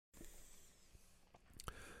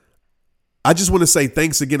I just want to say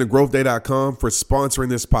thanks again to GrowthDay.com for sponsoring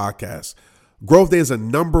this podcast. GrowthDay is a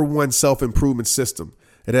 #1 self-improvement system.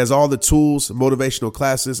 It has all the tools, motivational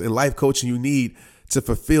classes, and life coaching you need to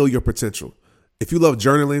fulfill your potential. If you love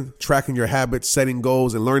journaling, tracking your habits, setting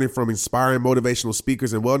goals, and learning from inspiring motivational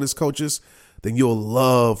speakers and wellness coaches, then you'll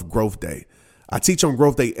love GrowthDay. I teach on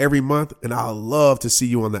GrowthDay every month, and I'd love to see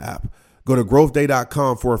you on the app. Go to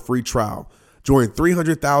GrowthDay.com for a free trial. Join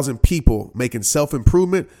 300,000 people making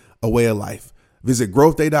self-improvement a way of life. Visit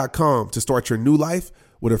GrowthDay.com to start your new life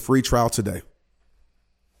with a free trial today.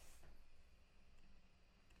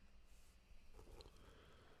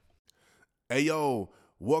 Hey, yo,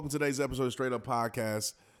 welcome to today's episode of Straight Up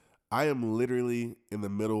Podcast. I am literally in the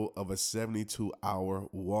middle of a 72-hour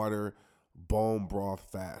water bone broth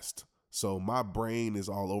fast. So my brain is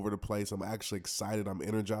all over the place. I'm actually excited. I'm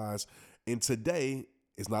energized. And today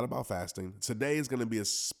is not about fasting. Today is going to be a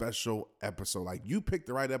special episode. Like, you picked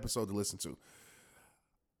the right episode to listen to.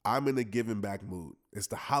 I'm in a giving back mood. It's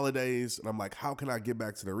the holidays, and I'm like, how can I give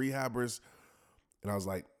back to the rehabbers? And I was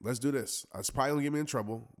like, let's do this. It's probably going to get me in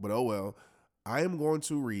trouble, but oh well. I am going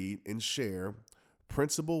to read and share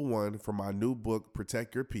Principle 1 from my new book,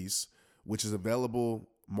 Protect Your Peace, which is available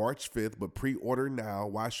March 5th, but pre-order now.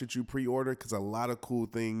 Why should you pre-order? Because a lot of cool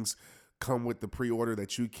things come with the pre-order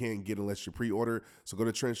that you can't get unless you pre-order. So go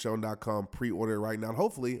to TrentShelton.com, pre-order it right now. And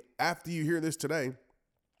hopefully, after you hear this today,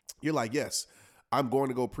 you're like, yes, I'm going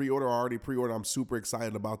to go pre-order. I already pre-ordered. I'm super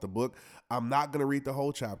excited about the book. I'm not going to read the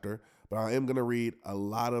whole chapter, but I am going to read a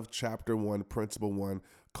lot of chapter 1, principle 1,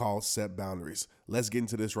 called Set Boundaries. Let's get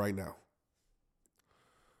into this right now.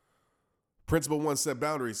 Principle 1, set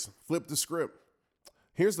boundaries. Flip the script.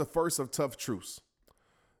 Here's the first of tough truths.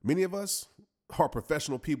 Many of us are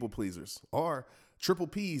professional people pleasers, or triple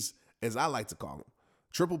Ps, as I like to call them.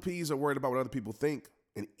 Triple Ps are worried about what other people think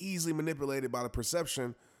and easily manipulated by the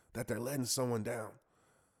perception that they're letting someone down.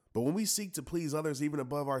 But when we seek to please others even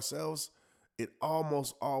above ourselves, it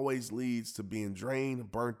almost always leads to being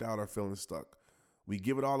drained, burnt out, or feeling stuck. We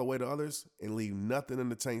give it all away to others and leave nothing in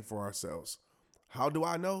the tank for ourselves. How do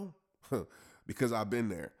I know? Because I've been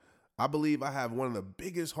there. I believe I have one of the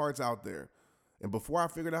biggest hearts out there. And before I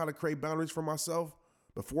figured out how to create boundaries for myself,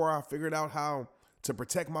 before I figured out how to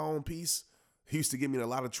protect my own peace, it used to get me in a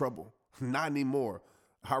lot of trouble. Not anymore.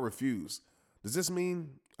 I refuse. Does this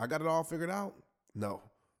mean I got it all figured out? No.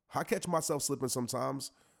 I catch myself slipping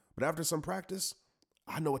sometimes, but after some practice,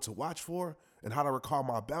 I know what to watch for and how to recall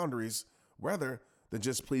my boundaries rather than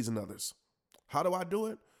just pleasing others. How do I do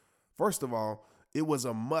it? First of all, it was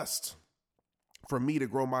a must for me to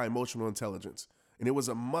grow my emotional intelligence. And it was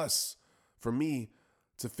a must for me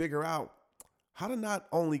to figure out how to not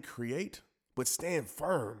only create, but stand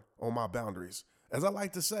firm on my boundaries. As I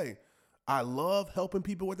like to say, I love helping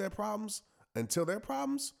people with their problems until their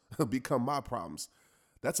problems become my problems.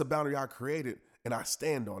 That's a boundary I created, and I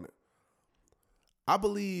stand on it. I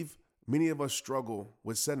believe many of us struggle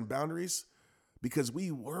with setting boundaries because we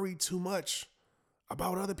worry too much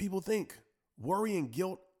about what other people think. Worry and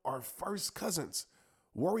guilt are first cousins.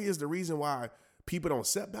 Worry is the reason why people don't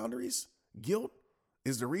set boundaries. Guilt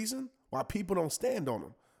is the reason why people don't stand on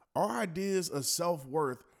them. Our ideas of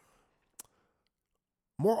self-worth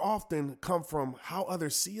more often come from how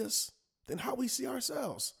others see us than how we see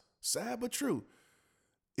ourselves. Sad but true.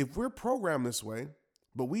 If we're programmed this way,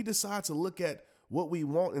 but we decide to look at what we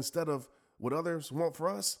want instead of what others want for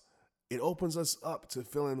us, it opens us up to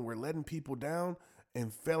feeling we're letting people down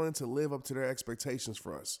and failing to live up to their expectations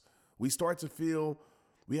for us. We start to feel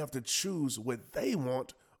we have to choose what they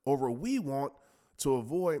want over what we want to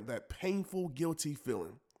avoid that painful, guilty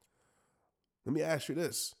feeling. Let me ask you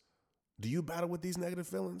this. Do you battle with these negative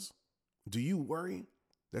feelings? Do you worry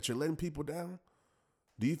that you're letting people down?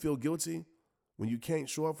 Do you feel guilty when you can't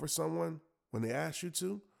show up for someone when they ask you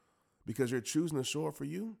to because you're choosing to show up for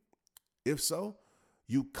you? If so,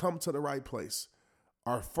 you come to the right place.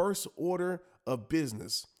 Our first order of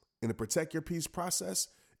business in the Protect Your Peace process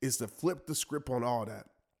is to flip the script on all that.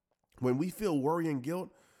 When we feel worry and guilt,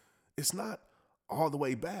 it's not all the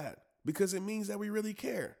way bad because it means that we really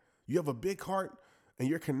care. You have a big heart and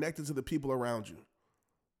you're connected to the people around you.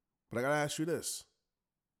 But I got to ask you this.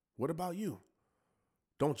 What about you?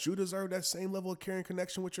 Don't you deserve that same level of care and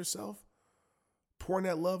connection with yourself? Pouring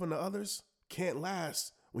that love into others can't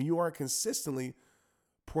last when you aren't consistently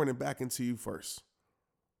pouring it back into you first.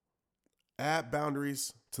 Add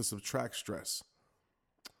boundaries to subtract stress.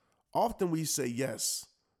 Often we say yes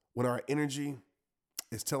when our energy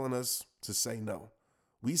is telling us to say no.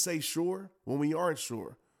 We say sure when we aren't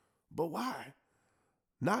sure. But why?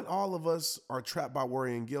 Not all of us are trapped by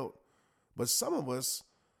worry and guilt, but some of us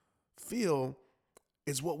feel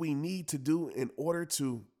It's what we need to do in order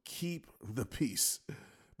to keep the peace.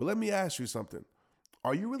 But let me ask you something.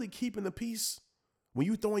 Are you really keeping the peace? When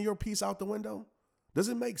you throwing your peace out the window, does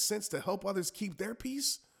it make sense to help others keep their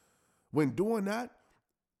peace when doing that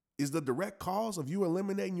is the direct cause of you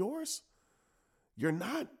eliminating yours? You're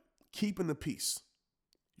not keeping the peace.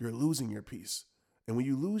 You're losing your peace. And when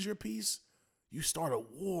you lose your peace, you start a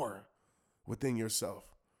war within yourself.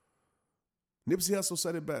 Nipsey Hussle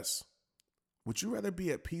said it best. Would you rather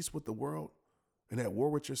be at peace with the world and at war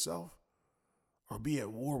with yourself, or be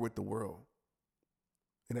at war with the world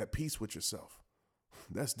and at peace with yourself?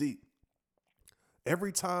 That's deep.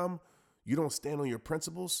 Every time you don't stand on your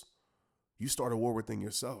principles, you start a war within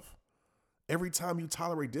yourself. Every time you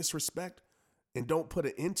tolerate disrespect and don't put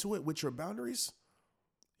an end to it with your boundaries,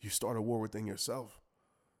 you start a war within yourself.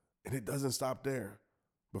 And it doesn't stop there.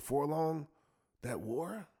 Before long, that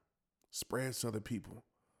war spreads to other people.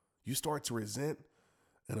 You start to resent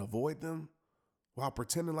and avoid them while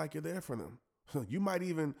pretending like you're there for them. You might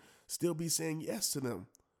even still be saying yes to them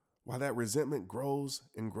while that resentment grows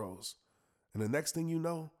and grows. And the next thing you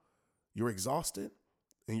know, you're exhausted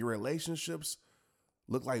and your relationships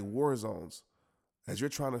look like war zones as you're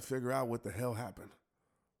trying to figure out what the hell happened.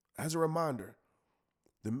 As a reminder,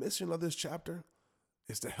 the mission of this chapter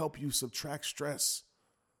is to help you subtract stress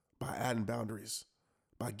by adding boundaries,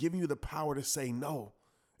 by giving you the power to say no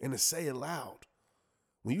and to say it loud.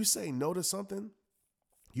 When you say no to something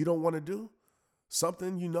you don't want to do,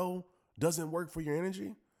 something you know doesn't work for your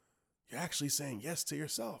energy, you're actually saying yes to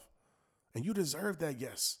yourself. And you deserve that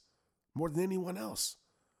yes more than anyone else.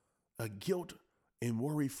 A guilt and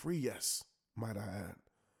worry-free yes, might I add.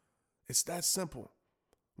 It's that simple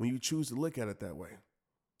when you choose to look at it that way.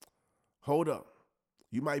 Hold up.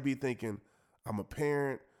 You might be thinking, I'm a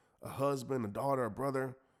parent, a husband, a daughter, a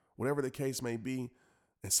brother, whatever the case may be.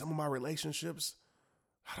 In some of my relationships,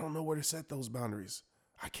 I don't know where to set those boundaries.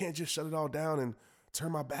 I can't just shut it all down and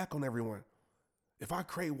turn my back on everyone. If I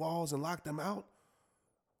create walls and lock them out,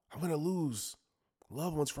 I'm going to lose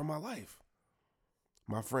loved ones from my life.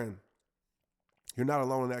 My friend, you're not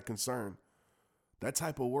alone in that concern. That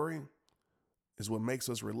type of worry is what makes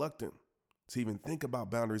us reluctant to even think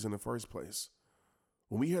about boundaries in the first place.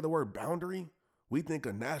 When we hear the word boundary, we think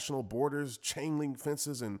of national borders, chain link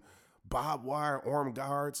fences, and barbed wire armed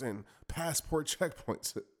guards and passport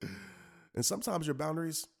checkpoints. And sometimes your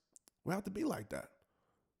boundaries will have to be like that.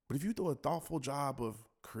 But if you do a thoughtful job of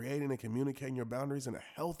creating and communicating your boundaries in a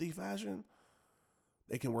healthy fashion,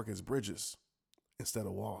 they can work as bridges instead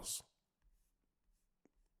of walls.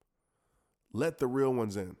 Let the real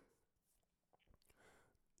ones in.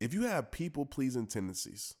 If you have people-pleasing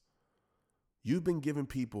tendencies, you've been giving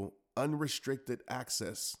people unrestricted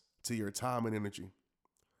access to your time and energy.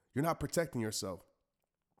 You're not protecting yourself.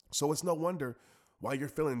 So it's no wonder why you're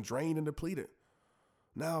feeling drained and depleted.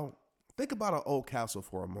 Now, think about an old castle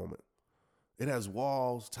for a moment. It has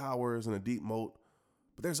walls, towers, and a deep moat,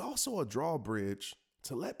 but there's also a drawbridge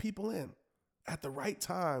to let people in at the right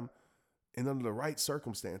time and under the right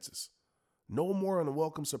circumstances. No more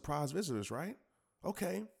unwelcome surprise visitors, right?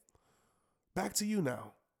 Okay, back to you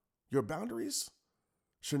now. Your boundaries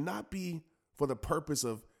should not be for the purpose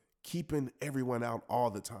of keeping everyone out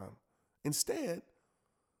all the time. Instead,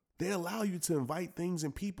 they allow you to invite things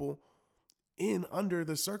and people in under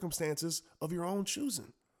the circumstances of your own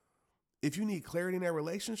choosing. If you need clarity in that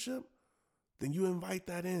relationship, then you invite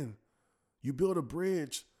that in. You build a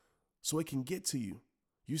bridge so it can get to you.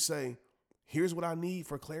 You say, here's what I need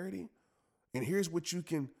for clarity, and here's what you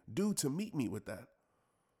can do to meet me with that.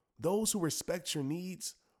 Those who respect your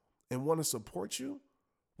needs and want to support you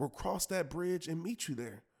will cross that bridge and meet you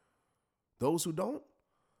there. Those who don't,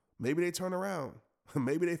 maybe they turn around.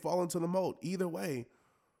 Maybe they fall into the moat. Either way,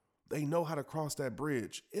 they know how to cross that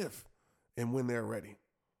bridge if and when they're ready.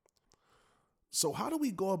 So how do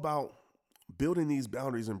we go about building these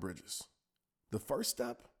boundaries and bridges? The first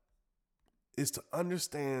step is to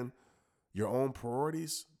understand your own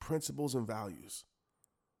priorities, principles, and values.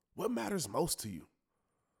 What matters most to you?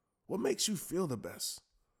 What makes you feel the best?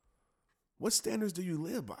 What standards do you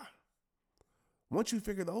live by? Once you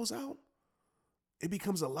figure those out, it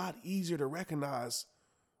becomes a lot easier to recognize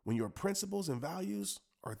when your principles and values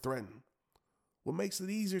are threatened. What makes it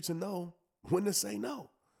easier to know when to say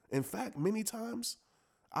no? In fact, many times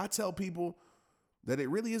I tell people that it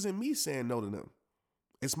really isn't me saying no to them.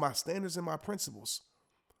 It's my standards and my principles.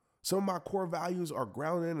 Some of my core values are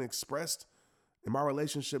grounded and expressed in my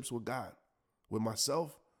relationships with God, with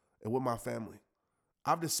myself, and with my family.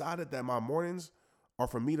 I've decided that my mornings are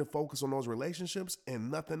for me to focus on those relationships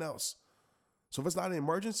and nothing else. So if it's not an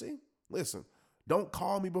emergency, listen, Don't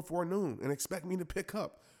call me before noon and expect me to pick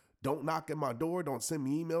up. Don't knock at my door. Don't send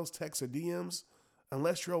me emails, texts, or DMs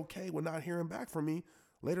unless you're okay with not hearing back from me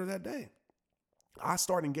later that day. I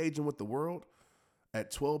start engaging with the world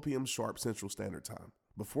at 12 p.m. sharp Central Standard Time.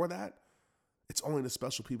 Before that, it's only the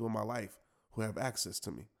special people in my life who have access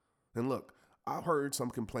to me. And look, I've heard some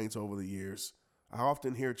complaints over the years. I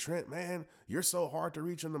often hear, Trent, man, you're so hard to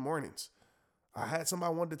reach in the mornings. I had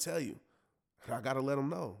somebody I wanted to tell you, and I got to let them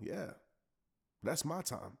know, yeah, that's my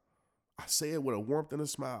time. I say it with a warmth and a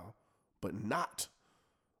smile, but not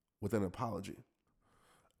with an apology.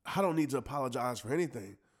 I don't need to apologize for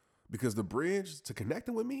anything because the bridge to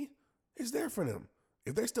connecting with me is there for them.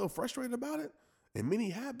 If they're still frustrated about it, and many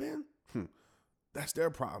have been, that's their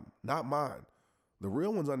problem, not mine. The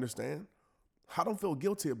real ones understand. I don't feel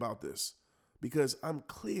guilty about this because I'm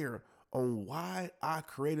clear on why I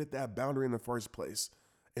created that boundary in the first place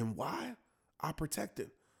and why I protect it.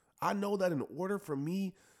 I know that in order for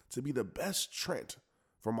me to be the best Trent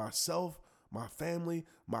for myself, my family,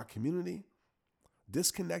 my community,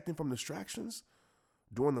 disconnecting from distractions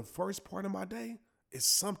during the first part of my day is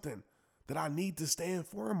something that I need to stay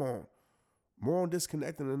informed on. More on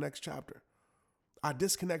disconnecting in the next chapter. I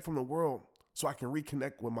disconnect from the world so I can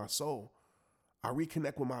reconnect with my soul. I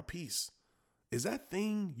reconnect with my peace. Is that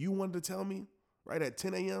thing you wanted to tell me right at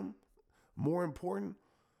 10 a.m. more important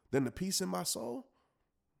than the peace in my soul?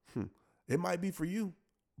 It might be for you,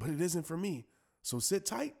 but it isn't for me. So sit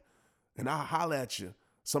tight and I'll holler at you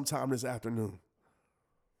sometime this afternoon.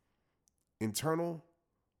 Internal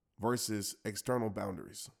versus external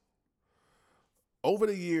boundaries. Over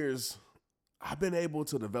the years, I've been able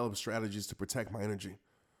to develop strategies to protect my energy.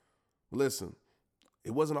 Listen,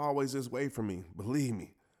 it wasn't always this way for me. Believe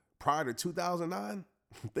me, prior to 2009,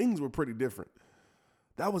 things were pretty different.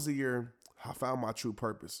 That was the year I found my true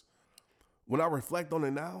purpose. When I reflect on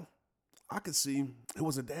it now, I could see it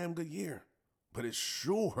was a damn good year, but it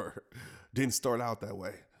sure didn't start out that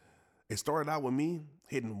way. It started out with me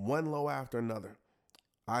hitting one low after another.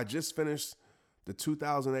 I just finished the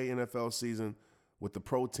 2008 NFL season with the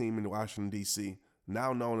pro team in Washington, D.C.,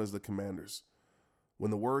 now known as the Commanders.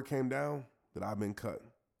 When the word came down that I've been cut,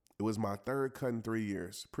 it was my third cut in 3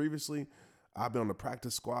 years. Previously, I've been on the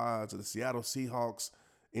practice squads of the Seattle Seahawks,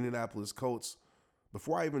 Indianapolis Colts.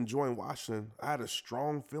 Before I even joined Washington, I had a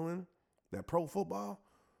strong feeling that pro football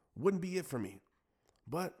wouldn't be it for me.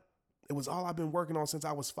 But it was all I've been working on since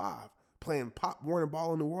I was 5, playing Pop Warner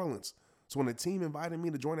ball in New Orleans. So when the team invited me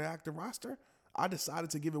to join the active roster, I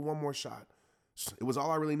decided to give it one more shot. It was all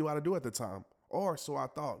I really knew how to do at the time, or so I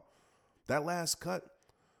thought. That last cut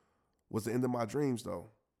was the end of my dreams,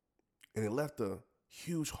 though, and it left a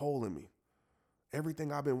huge hole in me.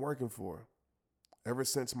 Everything I've been working for, ever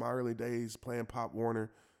since my early days playing Pop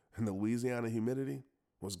Warner in the Louisiana humidity,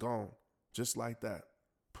 was gone, just like that.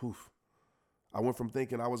 Poof. I went from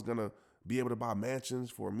thinking I was going to be able to buy mansions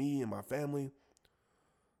for me and my family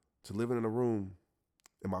to living in a room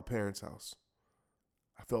in my parents' house.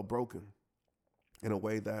 I felt broken in a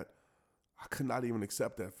way that I could not even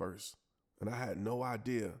accept at first. And I had no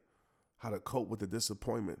idea how to cope with the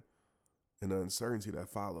disappointment and the uncertainty that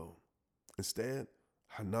followed. Instead,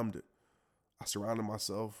 I numbed it. I surrounded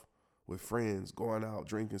myself with friends, going out,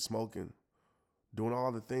 drinking, smoking, doing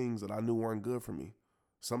all the things that I knew weren't good for me.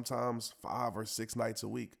 Sometimes 5 or 6 nights a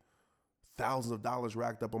week, thousands of dollars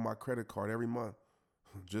racked up on my credit card every month,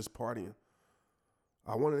 just partying.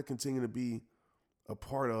 I wanted to continue to be a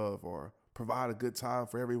part of or provide a good time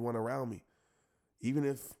for everyone around me, even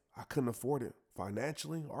if I couldn't afford it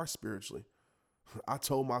financially or spiritually. I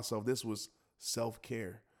told myself this was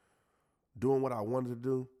self-care, doing what I wanted to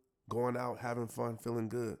do, going out, having fun, feeling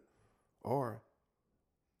good, or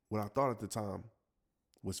what I thought at the time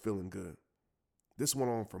was feeling good. This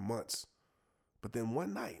went on for months. But then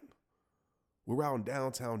one night, we were out in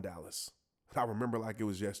downtown Dallas. I remember like it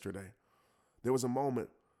was yesterday. There was a moment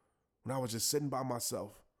when I was just sitting by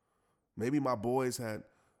myself. Maybe my boys had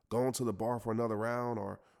gone to the bar for another round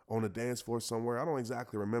or on a dance floor somewhere. I don't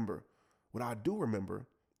exactly remember. What I do remember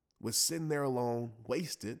was sitting there alone,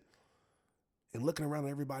 wasted, and looking around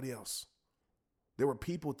at everybody else. There were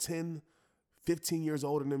people 10, 15 years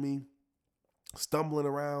older than me, stumbling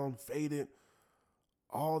around, faded,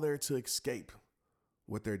 all there to escape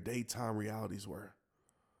what their daytime realities were.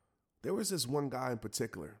 There was this one guy in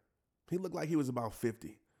particular. He looked like he was about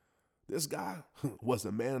 50. This guy was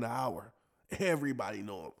the man of the hour. Everybody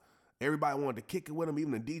knew him. Everybody wanted to kick it with him.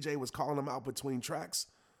 Even the DJ was calling him out between tracks.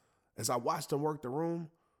 As I watched him work the room,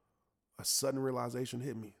 a sudden realization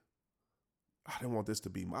hit me. I didn't want this to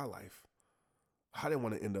be my life. I didn't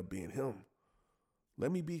want to end up being him.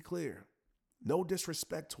 Let me be clear. No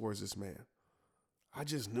disrespect towards this man. I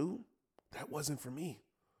just knew that wasn't for me.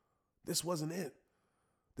 This wasn't it.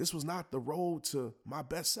 This was not the road to my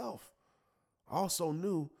best self. I also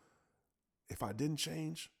knew if I didn't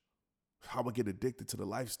change, I would get addicted to the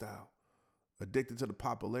lifestyle, addicted to the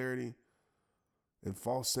popularity and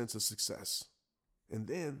false sense of success. And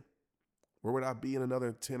then, where would I be in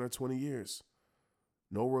another 10 or 20 years?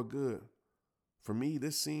 Nowhere good. For me,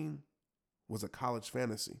 this scene was a college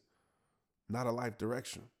fantasy, not a life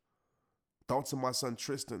direction. Thoughts of my son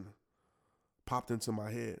Tristan popped into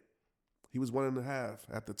my head. He was 1.5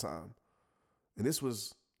 at the time. And this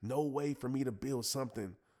was no way for me to build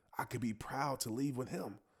something I could be proud to leave with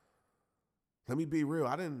him. Let me be real.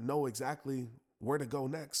 I didn't know exactly where to go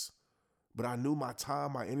next, but I knew my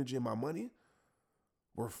time, my energy, and my money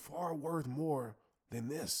were far worth more than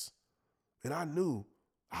this. And I knew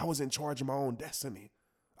I was in charge of my own destiny.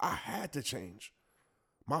 I had to change.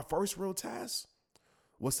 My first real task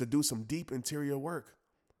was to do some deep interior work.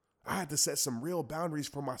 I had to set some real boundaries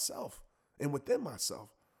for myself and within myself.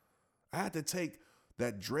 I had to take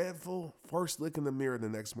that dreadful first look in the mirror the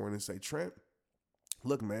next morning and say, Trent,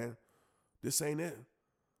 look, man, this ain't it.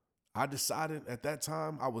 I decided at that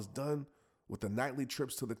time I was done with the nightly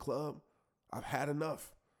trips to the club. I've had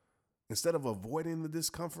enough. Instead of avoiding the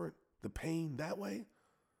discomfort, the pain that way,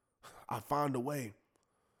 I found a way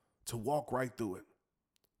to walk right through it.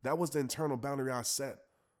 That was the internal boundary I set,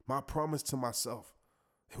 my promise to myself.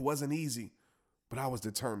 It wasn't easy, but I was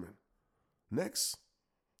determined. Next,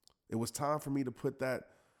 it was time for me to put that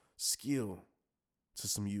skill to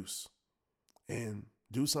some use and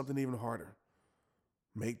do something even harder.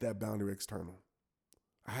 Make that boundary external.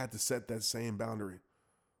 I had to set that same boundary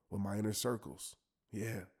with my inner circles.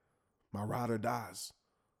 Yeah, my ride or dies,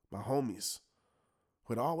 my homies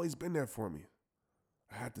who had always been there for me.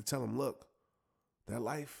 I had to tell them, look, that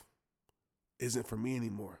life isn't for me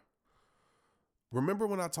anymore. Remember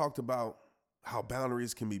when I talked about how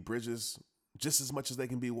boundaries can be bridges just as much as they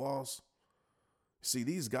can be walls? See,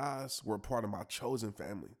 these guys were a part of my chosen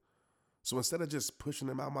family. So instead of just pushing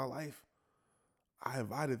them out of my life, I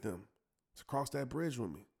invited them to cross that bridge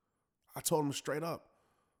with me. I told them straight up,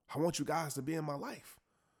 I want you guys to be in my life.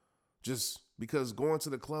 Just because going to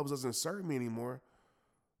the clubs doesn't serve me anymore,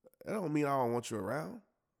 that don't mean I don't want you around.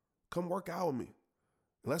 Come work out with me.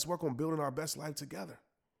 And let's work on building our best life together.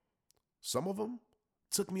 Some of them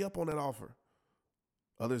took me up on that offer.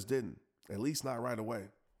 Others didn't, at least not right away.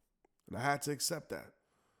 And I had to accept that.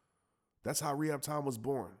 That's how Rehab Time was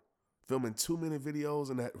born. Filming 2-minute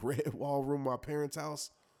videos in that red wall room of my parents'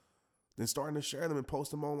 house, then starting to share them and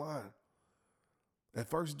post them online. At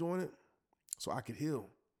first doing it so I could heal,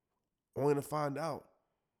 only to find out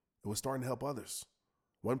it was starting to help others,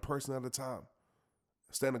 one person at a time.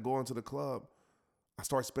 Instead of going to the club, I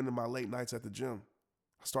started spending my late nights at the gym.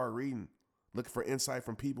 I started reading, looking for insight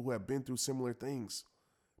from people who have been through similar things,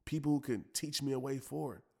 people who could teach me a way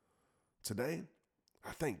forward. Today,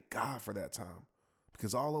 I thank God for that time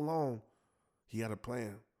because all along, He had a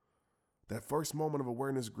plan. That first moment of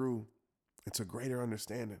awareness grew into greater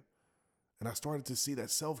understanding. And I started to see that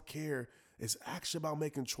self-care is actually about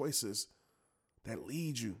making choices that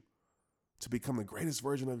lead you to become the greatest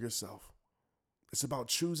version of yourself. It's about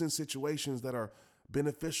choosing situations that are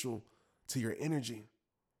beneficial to your energy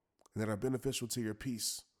and that are beneficial to your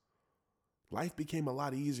peace. Life became a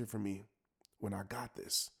lot easier for me when I got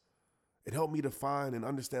this. It helped me define and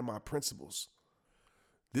understand my principles.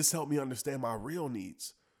 This helped me understand my real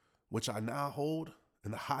needs, which I now hold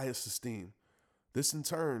in the highest esteem. This in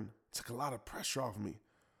turn took a lot of pressure off me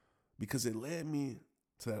because it led me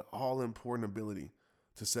to that all-important ability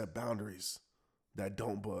to set boundaries that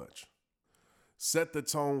don't budge. Set the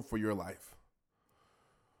tone for your life.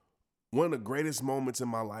 One of the greatest moments in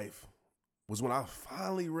my life was when I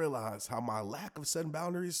finally realized how my lack of setting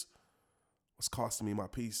boundaries was costing me my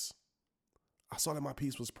peace. I saw that my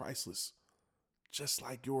peace was priceless, just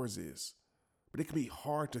like yours is. But it can be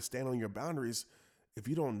hard to stand on your boundaries if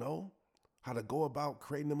you don't know how to go about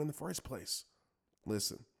creating them in the first place.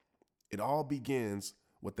 Listen, it all begins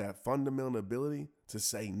with that fundamental ability to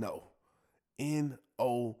say no.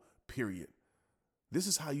 N-O, period. This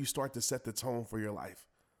is how you start to set the tone for your life.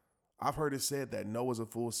 I've heard it said that no is a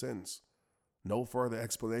full sentence. No further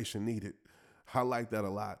explanation needed. I like that a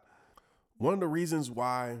lot. One of the reasons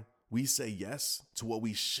why we say yes to what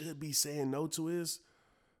we should be saying no to is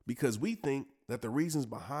because we think that the reasons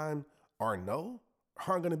behind our no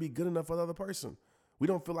aren't going to be good enough for the other person. We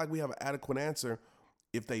don't feel like we have an adequate answer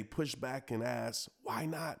if they push back and ask, why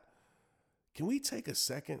not? Can we take a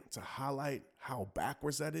second to highlight how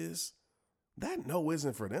backwards that is? That no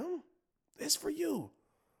isn't for them. It's for you.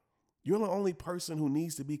 You're the only person who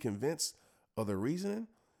needs to be convinced of the reasoning.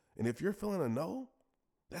 And if you're feeling a no,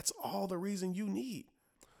 that's all the reason you need.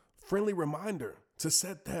 Friendly reminder to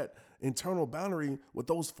set that internal boundary with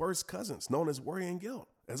those first cousins known as worry and guilt.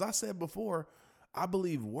 As I said before, I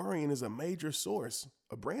believe worrying is a major source,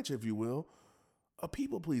 a branch, if you will, of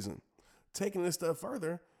people pleasing. Taking it a step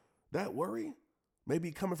further, that worry may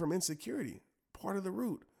be coming from insecurity, part of the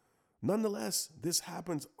root. Nonetheless, this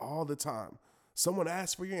happens all the time. Someone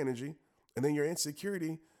asks for your energy, and then your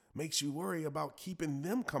insecurity makes you worry about keeping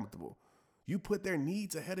them comfortable. You put their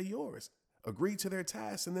needs ahead of yours, agree to their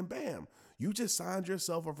tasks, and then bam, you just signed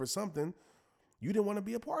yourself up for something you didn't want to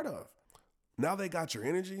be a part of. Now they got your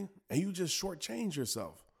energy, and you just shortchange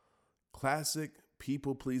yourself. Classic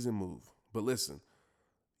people-pleasing move. But listen,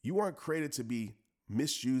 you weren't created to be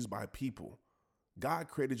misused by people. God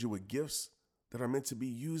created you with gifts that are meant to be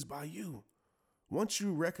used by you. Once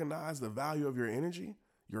you recognize the value of your energy,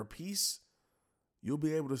 your peace, you'll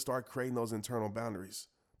be able to start creating those internal boundaries,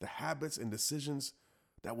 the habits and decisions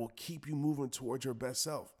that will keep you moving towards your best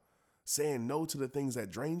self, saying no to the things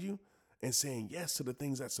that drain you and saying yes to the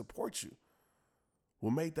things that support you.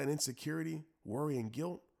 Will make that insecurity, worry, and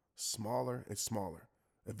guilt smaller and smaller.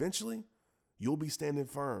 Eventually, you'll be standing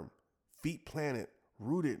firm, feet planted,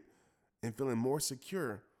 rooted, and feeling more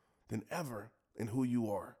secure than ever in who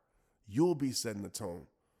you are. You'll be setting the tone.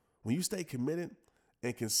 When you stay committed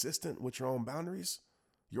and consistent with your own boundaries,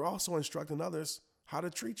 you're also instructing others how to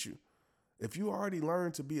treat you. If you already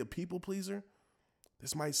learned to be a people pleaser,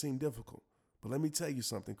 this might seem difficult, but let me tell you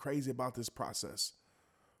something crazy about this process.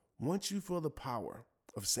 Once you feel the power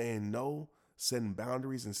of saying no, setting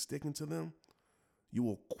boundaries, and sticking to them, you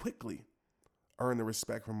will quickly earn the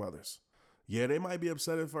respect from others. Yeah, they might be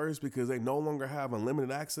upset at first because they no longer have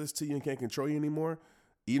unlimited access to you and can't control you anymore,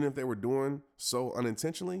 even if they were doing so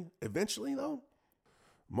unintentionally. Eventually, though,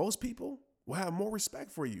 most people will have more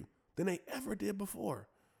respect for you than they ever did before.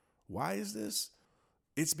 Why is this?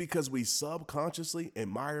 It's because we subconsciously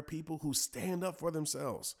admire people who stand up for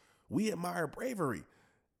themselves. We admire bravery,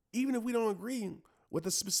 even if we don't agree with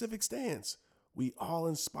a specific stance. We all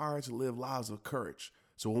inspire to live lives of courage.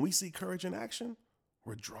 So when we see courage in action,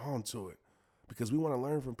 we're drawn to it because we want to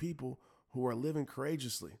learn from people who are living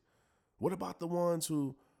courageously. What about the ones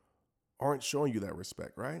who aren't showing you that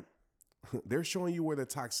respect, right? They're showing you where the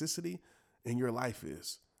toxicity in your life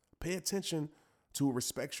is. Pay attention to who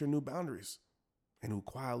respects your new boundaries and who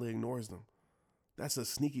quietly ignores them. That's a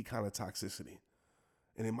sneaky kind of toxicity,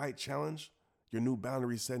 and it might challenge your new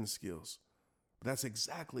boundary setting skills. But that's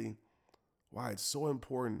exactly why it's so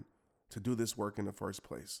important to do this work in the first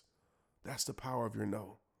place. That's the power of your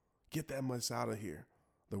no. Get that mess out of here.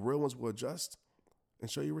 The real ones will adjust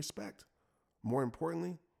and show you respect. More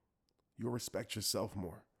importantly, you'll respect yourself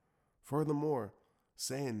more. Furthermore,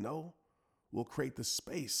 saying no will create the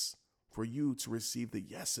space for you to receive the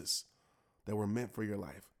yeses that were meant for your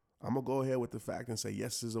life. I'm going to go ahead with the fact and say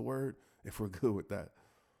yes is a word if we're good with that.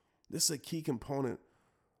 This is a key component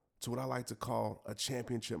to what I like to call a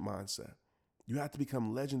championship mindset. You have to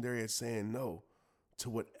become legendary at saying no to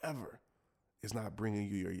whatever is not bringing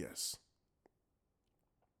you your yes.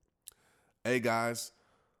 Hey guys,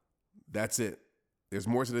 that's it. There's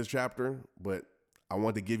more to this chapter, but I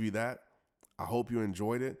wanted to give you that. I hope you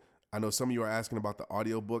enjoyed it. I know some of you are asking about the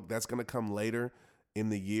audiobook. That's going to come later in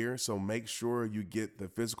the year, so make sure you get the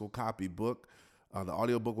physical copy book. The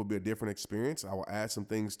audiobook will be a different experience. I will add some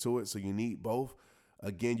things to it, so you need both.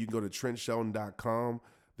 Again, you can go to TrentShelton.com.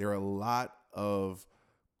 There are a lot of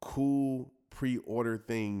cool pre-order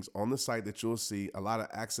things on the site that you'll see. A lot of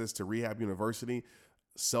access to Rehab University,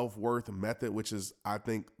 Self-Worth Method, which is, I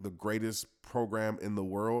think, the greatest program in the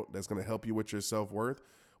world that's going to help you with your self-worth.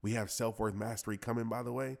 We have Self-Worth Mastery coming, by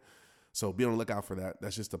the way. So be on the lookout for that.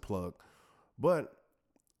 That's just a plug. But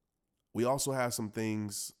we also have some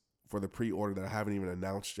things for the pre-order that I haven't even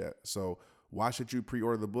announced yet. So why should you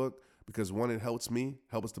pre-order the book? Because one, it helps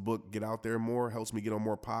the book get out there more, helps me get on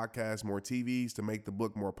more podcasts, more TVs to make the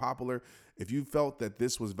book more popular. If you felt that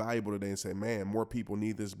this was valuable today and say, man, more people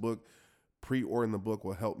need this book, pre-ordering the book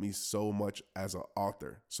will help me so much as an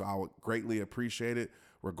author. So I would greatly appreciate it.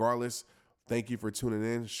 Regardless, thank you for tuning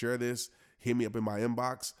in. Share this. Hit me up in my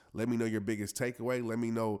inbox. Let me know your biggest takeaway. Let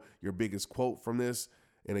me know your biggest quote from this.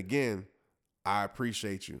 And again, I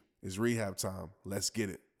appreciate you. It's rehab time. Let's get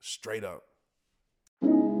it. Straight up. Yeah.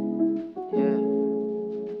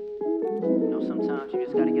 You know, sometimes you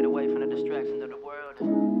just gotta get away from the distractions of the world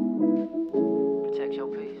and protect your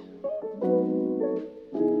peace.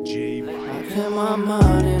 I clear my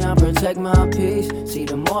mind and I protect my peace. See,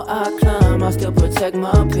 the more I climb, I still protect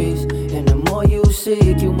my peace. And the more you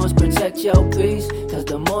seek, you must protect your peace. Cause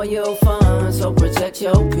the more you'll find, so protect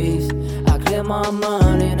your peace. I clear my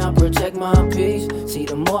mind and I protect my peace. See,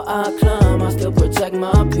 the more I climb, I still protect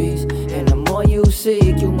my peace. And the more you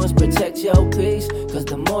seek, you must protect your peace. Cause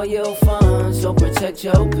the more you'll find, so protect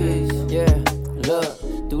your peace. Yeah, look.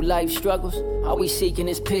 Through life struggles, all we seeking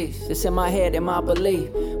is peace. It's in my head and my belief.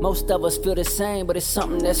 Most of us feel the same, but it's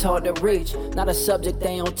something that's hard to reach. Not a subject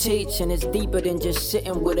they don't teach, and it's deeper than just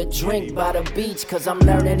sitting with a drink by the beach. Cause I'm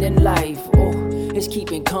learning in life, it's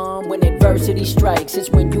keeping calm when adversity strikes. It's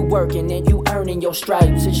when you working and you earning your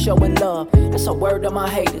stripes. It's showing love, that's a word to my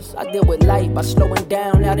haters. I deal with life by slowing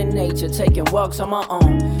down out in nature, taking walks on my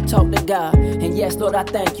own, talk to God, and yes, Lord, I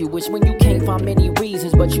thank you. It's when you can't find many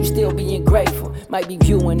reasons, but you still being grateful. Might be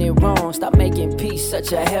viewing it wrong, stop making peace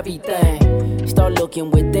such a heavy thing. Start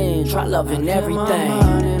looking within, try loving everything. My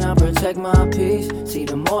mind and I protect my peace. See,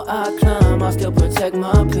 the more I climb, I still protect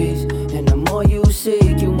my peace. And the more you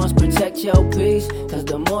seek, you must protect your peace. Cause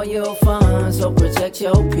the more you'll find, so protect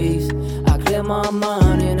your peace. I clear my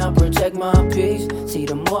mind and I protect my peace. See,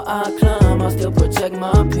 the more I climb, I still protect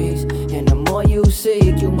my peace. And the more you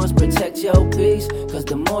seek, you must protect your peace. Cause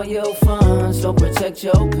the more you'll find, so protect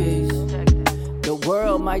your peace. The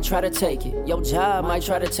world might try to take it, your job might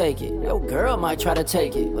try to take it, your girl might try to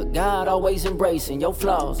take it, but God always embracing your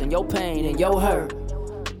flaws and your pain and your hurt.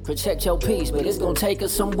 Protect your peace, but it's gonna take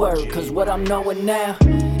us some work. Cause what I'm knowing now,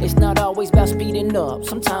 it's not always about speeding up.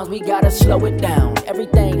 Sometimes we gotta slow it down.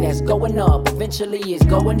 Everything that's going up eventually is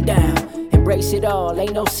going down. Embrace it all,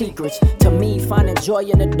 ain't no secrets. To me, finding joy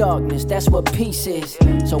in the darkness, that's what peace is.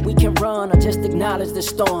 So we can run or just acknowledge the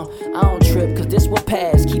storm. I don't trip, cause this will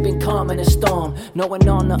pass, keeping calm in the storm. Knowing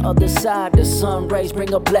on the other side, the sun rays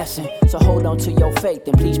bring a blessing. So hold on to your faith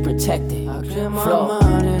and please protect it. I clear my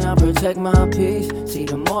mind and I protect my peace. See,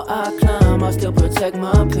 the more I climb, I still protect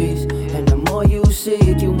my peace. And the more you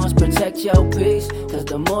seek, you must protect your peace. Cause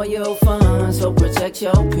the more you'll find, so protect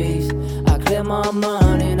your peace. I clear my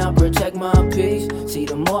mind and I protect my peace. See,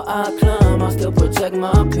 the more I climb, I still protect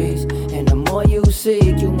my peace. And the more you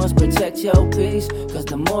seek, you must protect your peace. Cause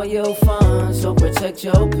the more you'll find, so protect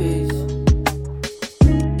your peace.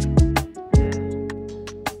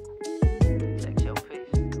 Protect your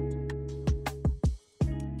peace.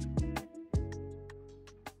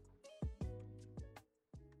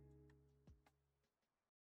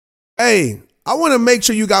 Hey, I want to make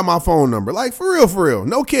sure you got my phone number. Like, for real.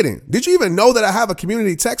 No kidding. Did you even know that I have a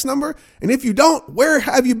community text number? And if you don't, where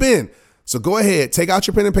have you been? So go ahead, take out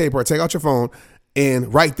your pen and paper, or take out your phone,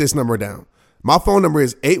 and write this number down. My phone number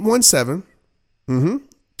is 817-242,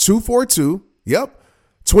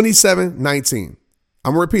 2719.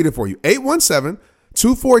 I'm going to repeat it for you.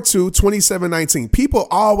 817-242-2719. People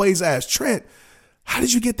always ask, Trent, how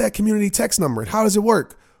did you get that community text number? How does it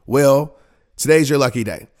work? Well, today's your lucky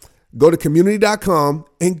day. Go to community.com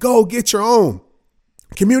and go get your own.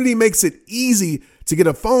 Community makes it easy to get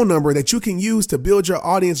a phone number that you can use to build your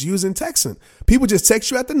audience using texting. People just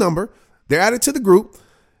text you at the number, they're added to the group,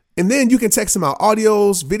 and then you can text them out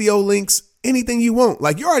audios, video links, anything you want.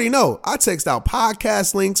 Like you already know, I text out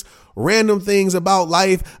podcast links, random things about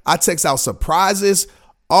life. I text out surprises,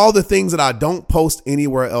 all the things that I don't post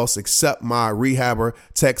anywhere else except my Rehabber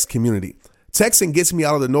text community. Texting gets me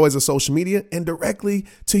out of the noise of social media and directly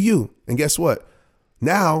to you. And guess what?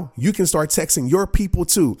 Now you can start texting your people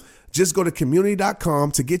too. Just go to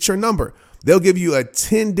community.com to get your number. They'll give you a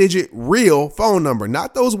 10-digit real phone number,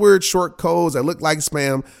 not those weird short codes that look like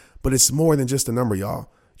spam, but it's more than just a number,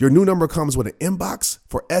 y'all. Your new number comes with an inbox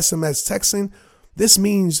for SMS texting. This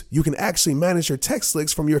means you can actually manage your text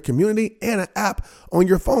links from your community and an app on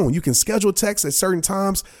your phone. You can schedule texts at certain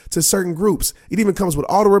times to certain groups. It even comes with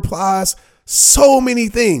auto replies. So many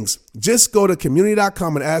things. Just go to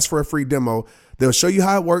community.com and ask for a free demo. They'll show you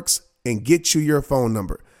how it works and get you your phone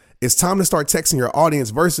number. It's time to start texting your audience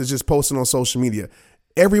versus just posting on social media.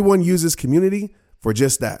 Everyone uses community for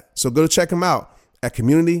just that. So go check them out at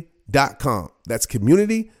community.com. That's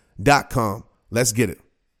community.com. Let's get it.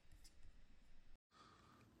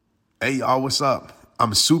 Hey, y'all, what's up?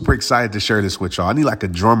 I'm super excited to share this with y'all. I need like a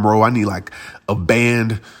drum roll. I need like a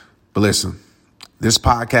band. But listen. This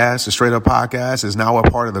podcast, the Straight Up Podcast, is now a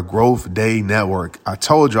part of the Growth Day Network. I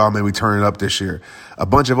told y'all, man, we turn it up this year. A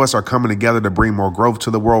bunch of us are coming together to bring more growth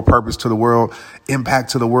to the world, purpose to the world,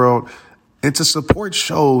 impact to the world, and to support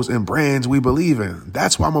shows and brands we believe in.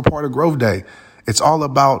 That's why I'm a part of Growth Day. It's all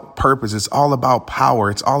about purpose. It's all about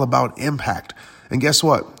power. It's all about impact. And guess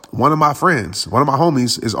what? One of my friends, one of my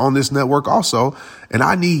homies is on this network also, and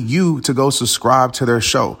I need you to go subscribe to their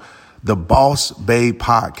show. The Boss Babe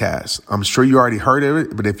Podcast. I'm sure you already heard of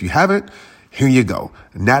it, but if you haven't, Here you go.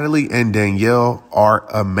 Natalie and Danielle are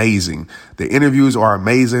amazing. The interviews are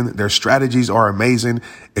amazing. Their strategies are amazing.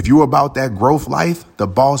 If you're about that growth life, the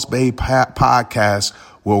Boss Babe podcast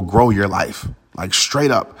will grow your life. Like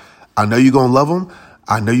straight up. I know you're going to love them.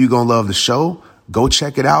 I know you're going to love the show. Go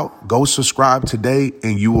check it out. Go subscribe today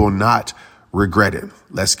and you will not regret it.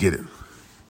 Let's get it.